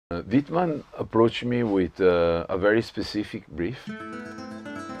Wittmann approached me with a very specific brief.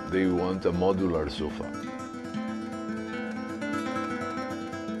 They want a modular sofa.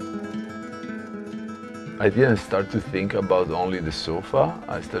 I didn't start to think about only the sofa.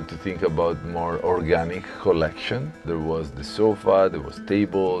 I started to think about more organic collection. There was the sofa, there was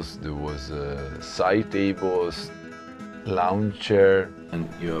tables, there was side tables, lounge chair. And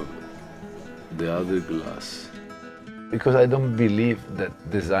you have the other glass. Because I don't believe that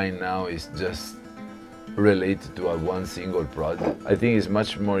design now is just related to one single project. I think it's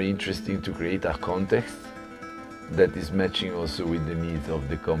much more interesting to create a context that is matching also with the needs of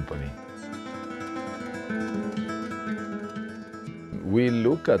the company. We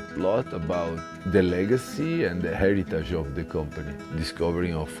look a lot about the legacy and the heritage of the company,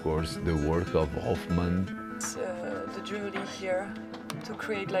 discovering, of course, the work of Hoffman. The jewelry here to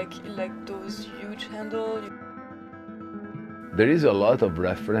create like those huge handles. There is a lot of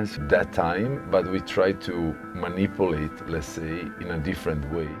reference at that time, but we try to manipulate, let's say, in a different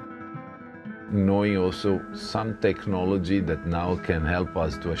way. Knowing also some technology that now can help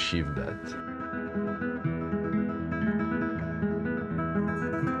us to achieve that.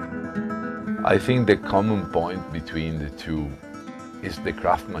 I think the common point between the two is the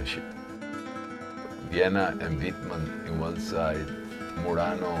craftsmanship. Vienna and Wittmann in one side,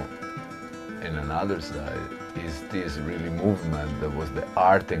 Murano in another side, is this really movement that was the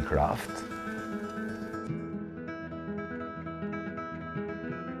art and craft.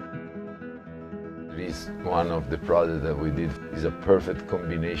 This one of the products that we did is a perfect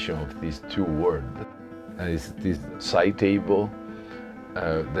combination of these two worlds. It's this side table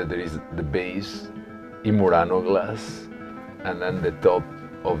that there is the base in Murano glass, and then the top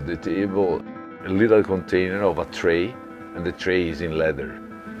of the table, a little container of a tray, and the tray is in leather.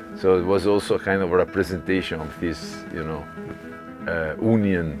 So it was also kind of a representation of this,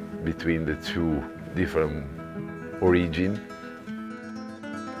 union between the two different origins.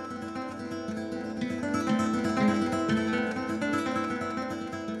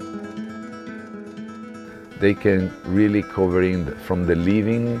 They can really cover from the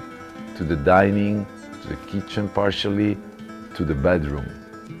living to the dining, to the kitchen partially, to the bedroom.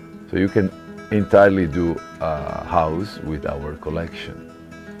 So you can entirely do a house with our collection.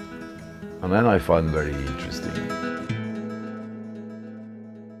 And then I found very interesting.